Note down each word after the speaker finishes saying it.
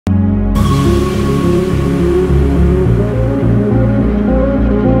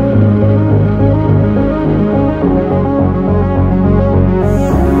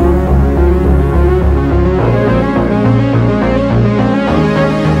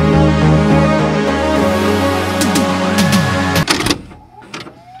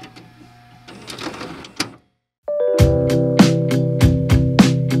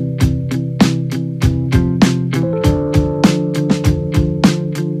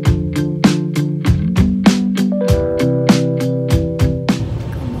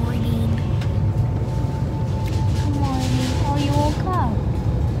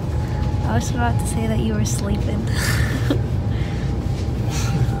we're sleeping.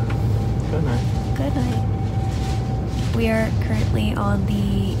 Good night. Good night. We are currently on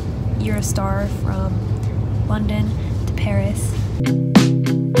the Eurostar from London to Paris.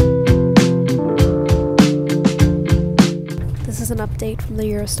 This is an update from the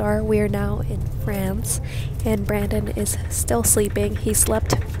Eurostar. We are now in France and Brandon is still sleeping. He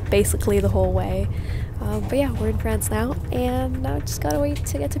slept basically the whole way. But yeah, we're in France now and now just gotta wait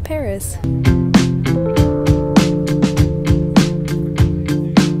to get to Paris.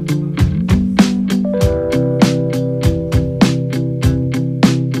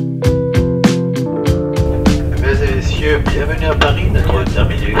 Bienvenue à Paris, notre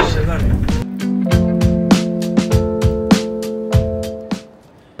terminus.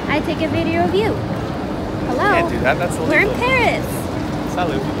 I take a video of you. Hello. Can't do that, that's illegal. We're in Paris.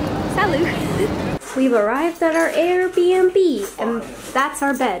 Salut. Salut. We've arrived at our Airbnb and that's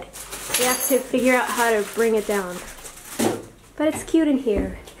our bed. We have to figure out how to bring it down. But it's cute in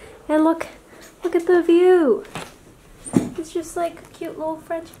here. And look at the view. It's just like a cute little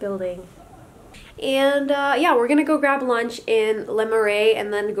French building. And yeah, we're gonna go grab lunch in Le Marais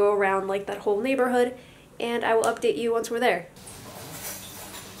and then go around like that whole neighborhood, and I will update you once we're there.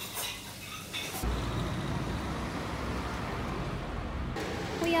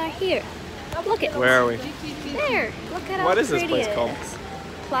 We are here. Look at Where are we? there. Look at how What is this pretty place it called? is.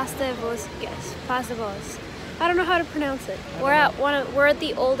 Place Des Vosges. Yes, Place Des Vosges. I don't know how to pronounce it. We're at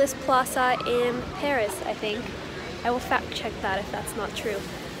the oldest plaza in Paris, I think. I will fact check that if that's not true.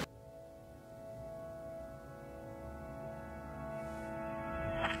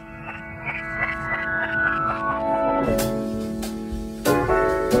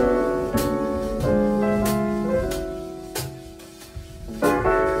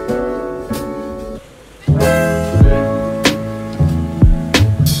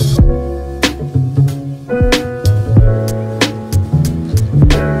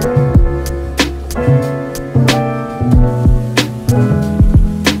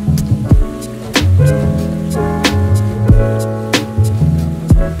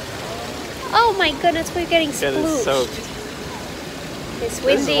 We're getting splooshed. It is soaked. It's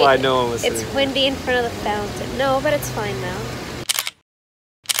windy. This is why no one was It's sitting. windy in front of the fountain. No, but it's fine now.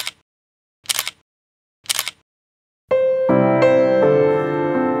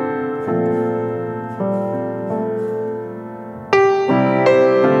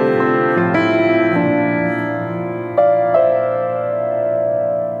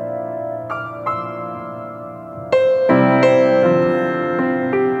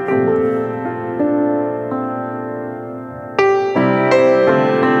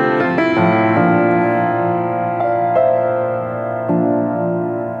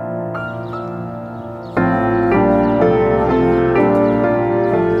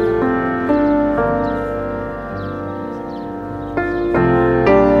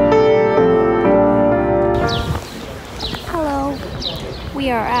 We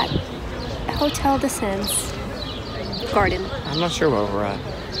are at Hotel de Sens Garden. I'm not sure where we're at.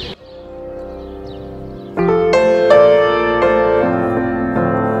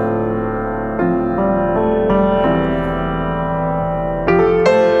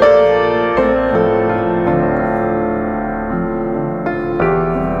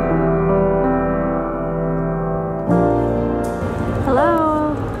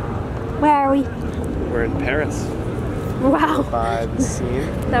 Hello. Where are we? We're in Paris. Wow. By the Seine.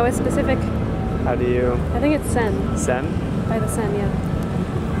 That was specific. How do you? I think it's Seine. Seine? By the Seine,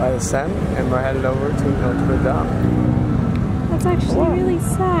 yeah. By the Seine, and we're headed over to Notre Dame. That's actually really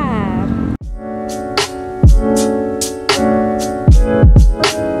sad.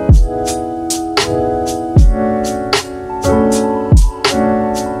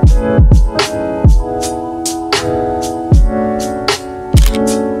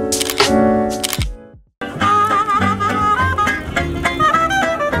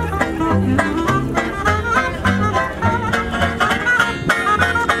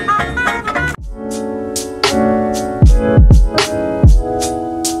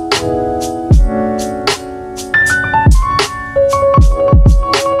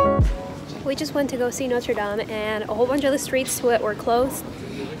 We just went to go see Notre Dame and a whole bunch of the streets to it were closed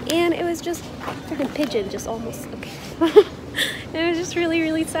and it was just freaking pigeon just almost it was just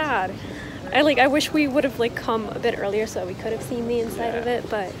really sad. I wish we would have come a bit earlier so we could have seen the inside of it,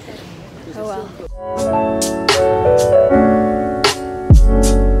 but oh well.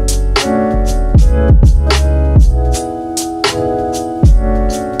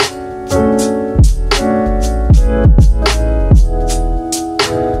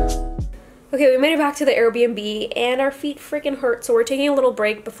 Okay, we made it back back to the Airbnb and our feet freaking hurt, so we're taking a little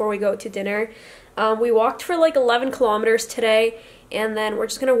break before we go to dinner. We walked for like 11 kilometers today, and then we're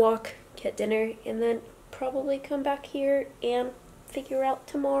just gonna walk, get dinner, and then probably come back here and figure out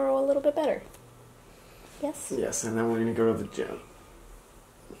tomorrow a little bit better. Yes? Yes, and then we're gonna go to the gym.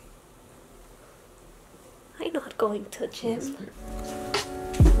 I'm not going to gym.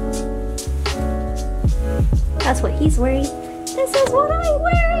 That's what he's wearing. This is what I'm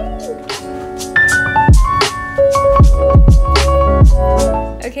wearing!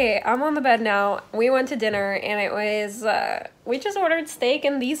 Okay, I'm on the bed now. We went to dinner and it was, we just ordered steak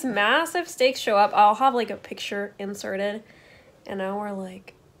and these massive steaks show up. I'll have like a picture inserted. And now we're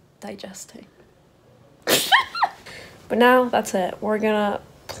like digesting. But now that's it. We're gonna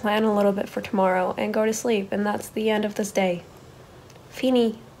plan a little bit for tomorrow and go to sleep. And that's the end of this day.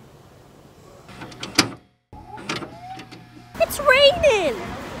 Fini. It's raining!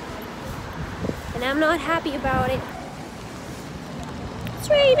 And I'm not happy about it. It's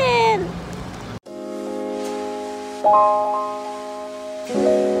raining!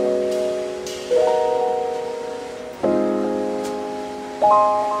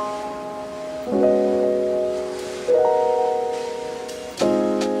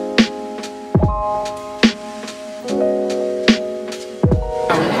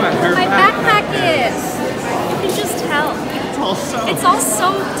 My backpack is. You can just tell. It's all soaked. It's all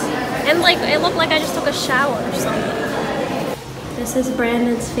soaked. And like, it looked like I just took a shower or something. This is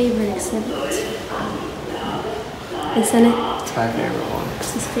Brandon's favorite exhibit. Isn't it? It's my favorite one.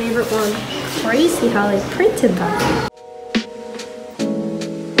 It's his favorite one. Crazy how they printed that.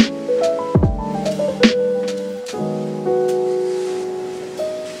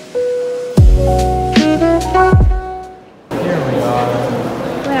 Here we are.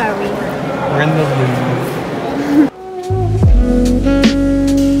 Where are we? We're in the Louvre.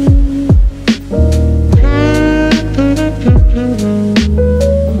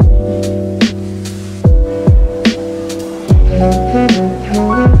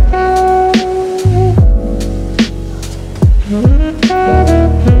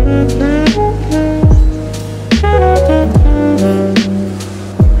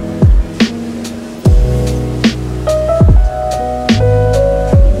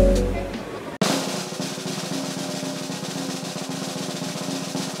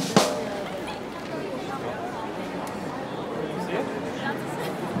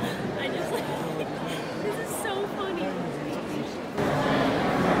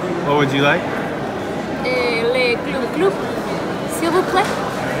 What would you like? Le clou, s'il vous plaît.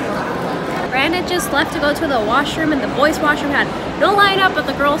 Brandon just left to go to the washroom, and the boys' washroom had no lineup, but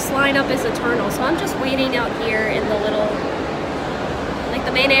the girls' lineup is eternal. So I'm just waiting out here in the little, like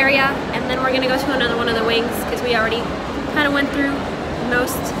the main area, and then we're gonna go to another one of the wings because we already kind of went through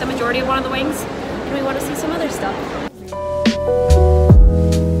the majority of one of the wings, and we want to see some other stuff.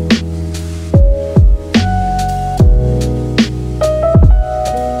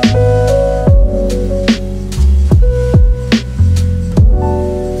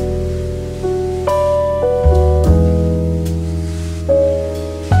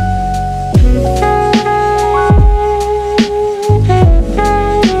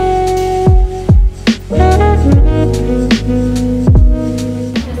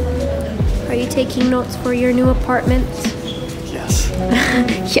 Taking notes for your new apartment? Yes.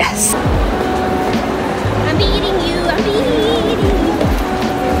 Yes. I'm beating you, I'm beating you.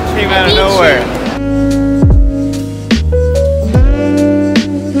 Came out of nowhere.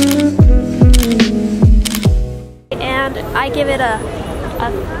 And I give it a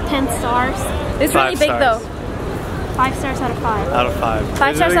 10 stars. It's really big though. 5 stars out of 5. Out of 5.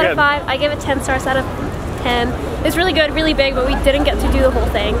 5 stars out of 5. I give it 10 stars out of 10. It's really good, really big, but we didn't get to do the whole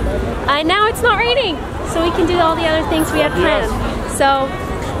thing. And now it's not raining, so we can do all the other things we had planned. So,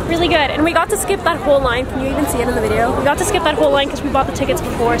 really good. And we got to skip that whole line. Can you even see it in the video? We got to skip that whole line because we bought the tickets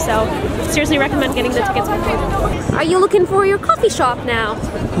before, so seriously recommend getting the tickets before. Are you looking for your coffee shop now?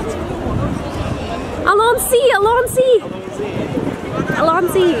 Allons-y, allons-y.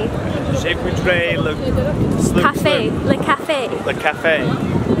 Allons-y. Je voudrais le café, le café. Le café.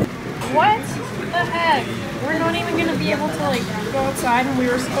 What the heck? We're not even gonna be able to like go outside, and we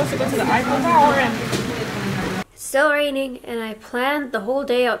were supposed to go to the Eiffel Tower, and it's still raining, and I planned the whole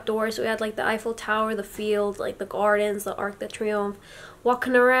day outdoors. We had like the Eiffel Tower, the field, like the gardens, the Arc de Triomphe,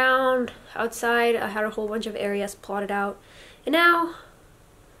 walking around outside. I had a whole bunch of areas plotted out, and now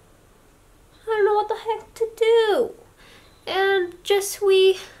I don't know what the heck to do, and just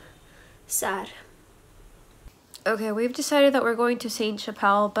sad. Okay, we've decided that we're going to Sainte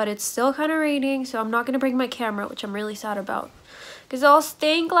Chapelle, but it's still kind of raining, so I'm not going to bring my camera, which I'm really sad about. Because all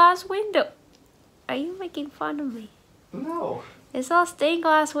stained glass window. Are you making fun of me? No. It's all stained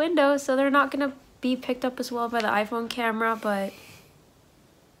glass windows, so they're not gonna be picked up as well by the iPhone camera, but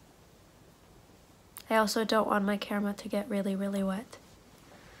I also don't want my camera to get really, really wet.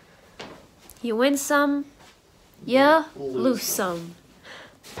 You win some, you lose some.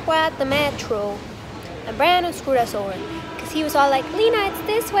 We're at the metro, and Brandon screwed us over, because he was all like, Lena, it's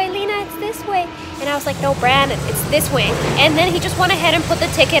this way, Lena, it's this way. And I was like, no, Brandon, it's this way. And then he just went ahead and put the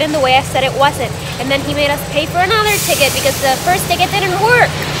ticket in the way I said it wasn't. And then he made us pay for another ticket because the first ticket didn't work.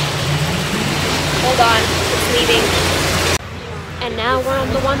 Hold on, it's leaving. And now we're on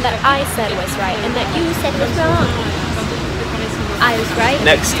the one that I said was right and that you said was wrong. I was right.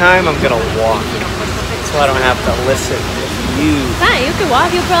 Next time I'm gonna walk, so I don't have to listen to you. Fine, you can walk.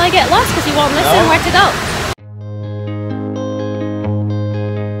 You'll probably get lost because you won't listen where to go.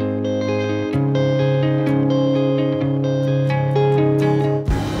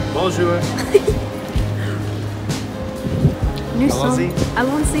 Bonjour. Allons-y.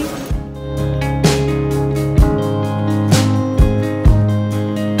 Allons-y.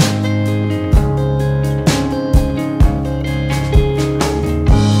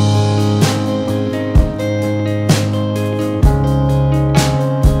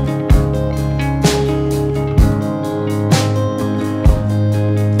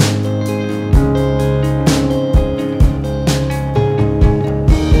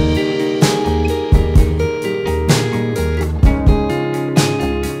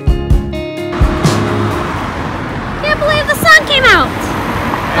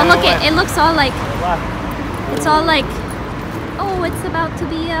 Look, it looks all like, it's all like, oh, it's about to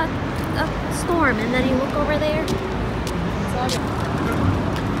be a storm, and then you look over there, it's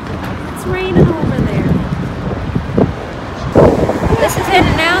raining over there. This is an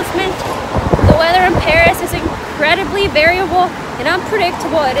announcement. The weather in Paris is incredibly variable and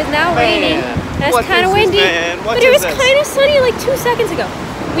unpredictable. It is now raining, and it's kind of windy, but it was kind of sunny like 2 seconds ago.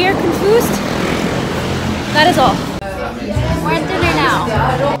 We are confused. That is all. We're at dinner now.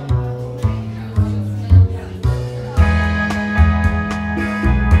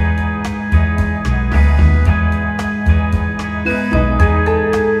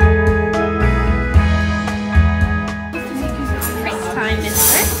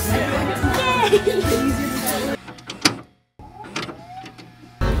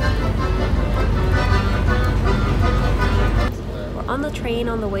 We're on the train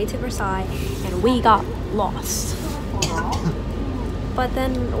on the way to Versailles, and we got lost. But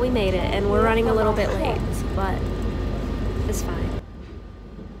then we made it, and we're running a little bit late, but it's fine.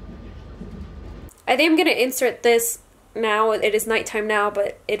 I think I'm gonna insert this now. It is nighttime now,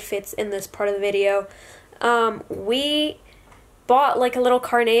 but it fits in this part of the video. We bought like a little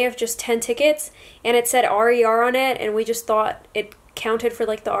carnet of just 10 tickets, and it said RER on it, and we just thought it counted for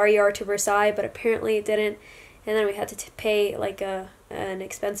like the RER to Versailles, but apparently it didn't. And then we had to pay like an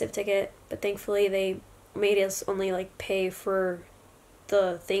expensive ticket, but thankfully they made us only like pay for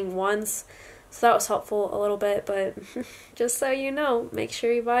the thing once, so that was helpful a little bit. But just so you know, make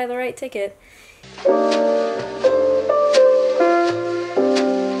sure you buy the right ticket.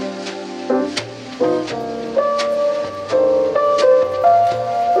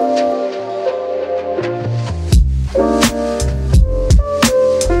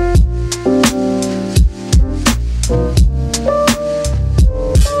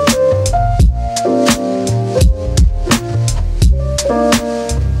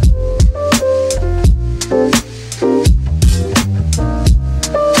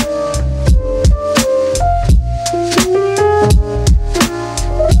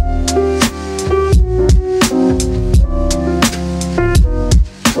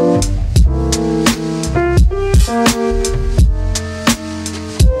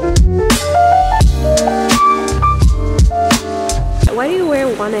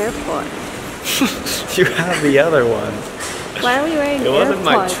 One airport. You have the other one. Why are we wearing It wasn't AirPods?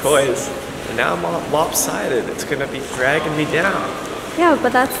 my choice. And now I'm all lopsided. It's gonna be dragging me down. Yeah,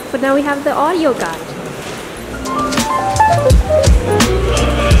 but now we have the audio guide.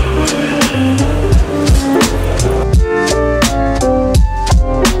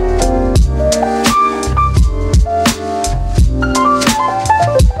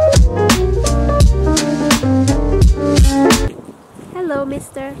 Hello,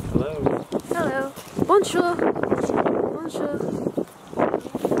 mister. Hello. Hello. Bonjour. Bonjour.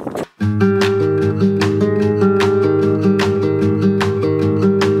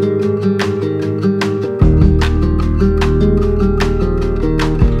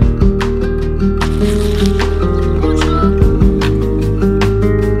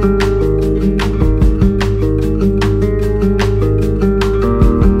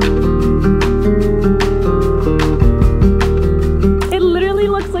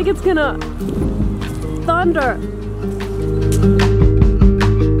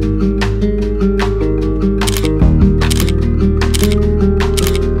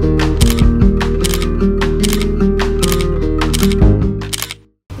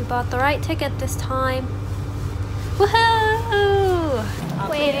 this time. Woohoo!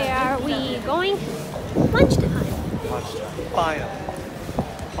 Where are we going? Lunchtime. Finally.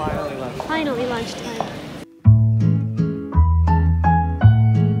 Finally lunchtime. Finally lunchtime.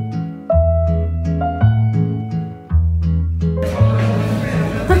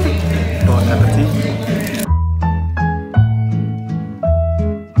 Bon appetit.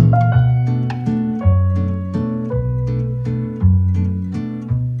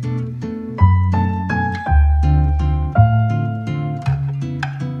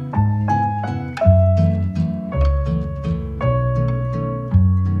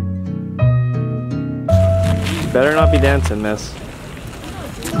 Better not be dancing, miss.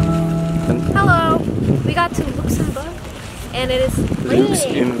 Hello! We got to Luxembourg and it is raining.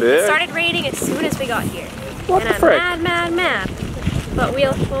 Luxembourg? It started raining as soon as we got here. What and the I'm frick? mad. But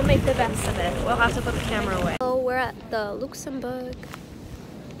we'll make the best of it. We'll have to put the camera away. So we're at the Luxembourg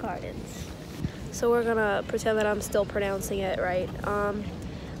Gardens. So we're gonna pretend that I'm still pronouncing it right.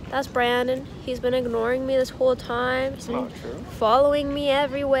 That's Brandon. He's been ignoring me this whole time. He's been following me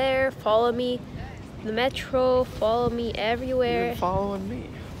everywhere. Follow me the metro, follow me everywhere. You've been following me.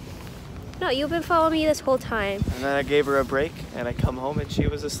 No, you've been following me this whole time. And then I gave her a break and I come home and she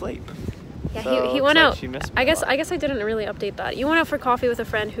was asleep. Yeah, So he went like out. she missed me I a guess lot. I didn't really update that. You went out for coffee with a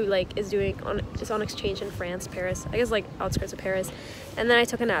friend who like is on exchange in France, Paris. I guess like outskirts of Paris. And then I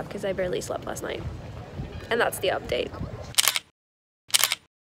took a nap because I barely slept last night. And that's the update.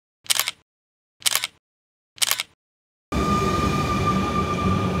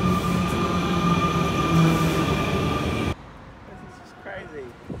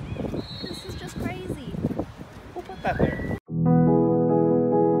 This is just crazy. Who put that there?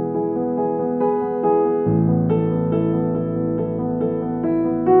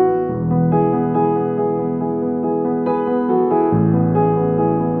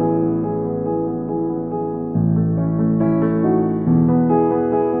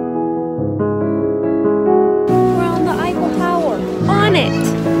 We're on the Eiffel Tower. On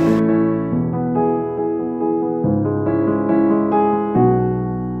it!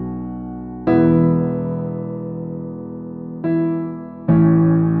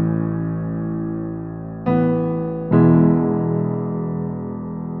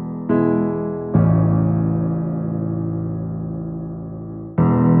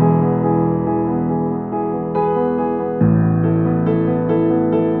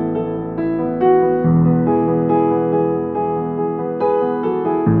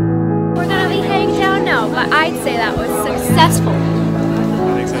 But I'd say that was successful.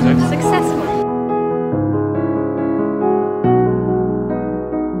 I think so too. Successful.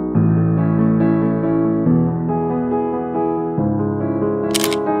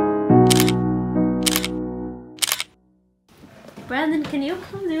 Brandon, can you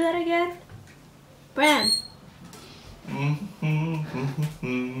come do that again? Brand.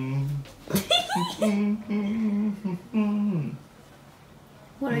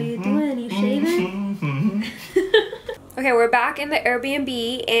 What are you doing? You shaving? Okay, we're back in the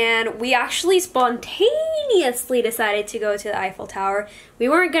Airbnb and we actually spontaneously decided to go to the Eiffel Tower. We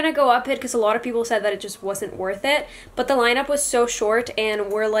weren't gonna go up it because a lot of people said that it just wasn't worth it, but the lineup was so short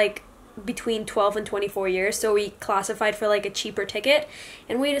and we're like between 12 and 24 years, so we classified for like a cheaper ticket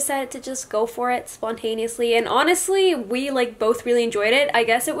and we decided to just go for it spontaneously. And honestly, we like both really enjoyed it. I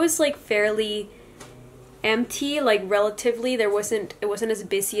guess it was like fairly empty, like relatively. It wasn't as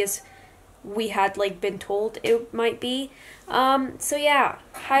busy as we had like been told it might be. So yeah,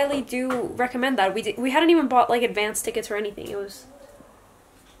 highly do recommend that. We hadn't even bought like advance tickets or anything. It was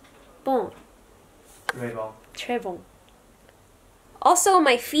bon. Très bon. Also,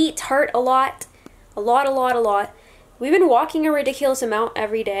 my feet hurt a lot. A lot. We've been walking a ridiculous amount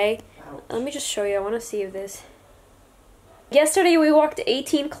every day. Let me just show you. I want to see if this. Yesterday we walked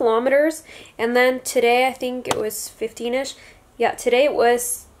 18 kilometers, and then today I think it was 15-ish. Yeah, today it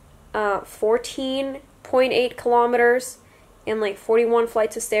was 14.8 kilometers and like 41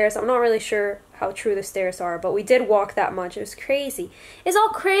 flights of stairs. I'm not really sure how true the stairs are, but we did walk that much. It was crazy. It's all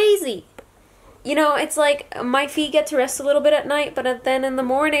crazy. You know, it's like my feet get to rest a little bit at night, but then in the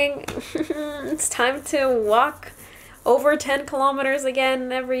morning, it's time to walk over 10 kilometers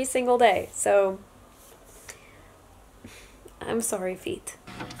again every single day. So I'm sorry, feet.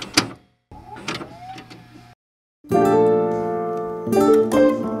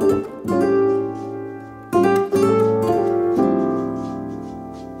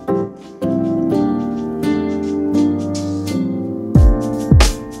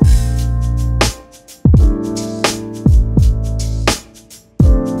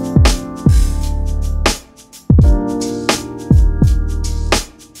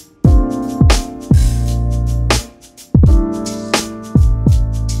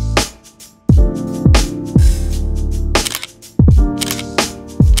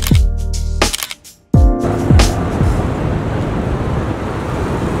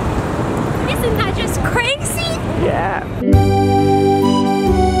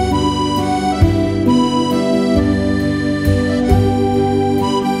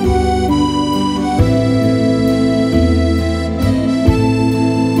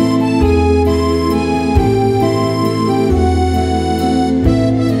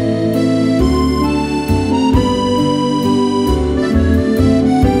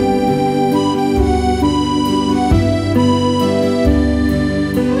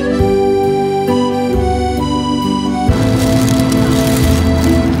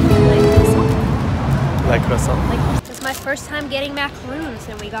 croissant. This is my first time getting macaroons,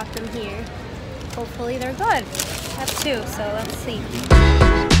 and we got them here. Hopefully they're good. I have two, so let's see.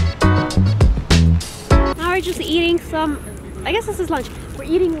 Now we're just eating some, I guess this is lunch. We're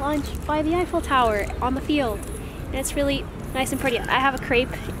eating lunch by the Eiffel Tower on the field. And it's really nice and pretty. I have a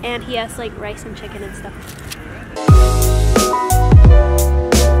crepe, and he has like rice and chicken and stuff.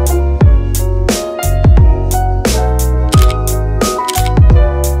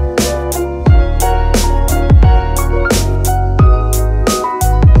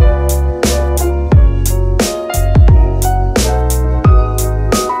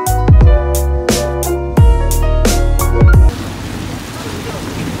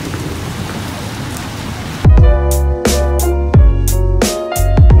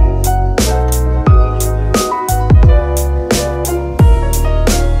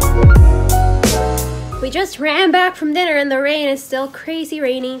 Just ran back from dinner and the rain is still crazy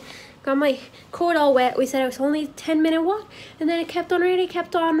raining. Got my coat all wet. We said it was only a 10-minute walk, and then it kept on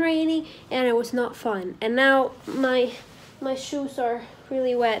raining, and it was not fun. And now my shoes are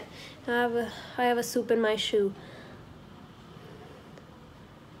really wet. I have a soup in my shoe.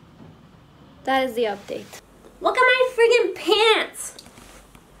 That is the update. Look at my friggin' pants!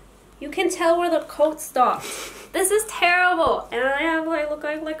 You can tell where the coat stopped. This is terrible, and I look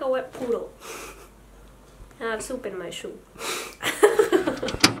like a wet poodle. I have soup in my shoe.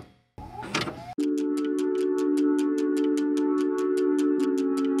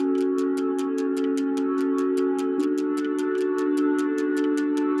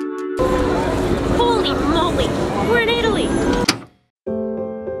 Holy moly! We're in Italy!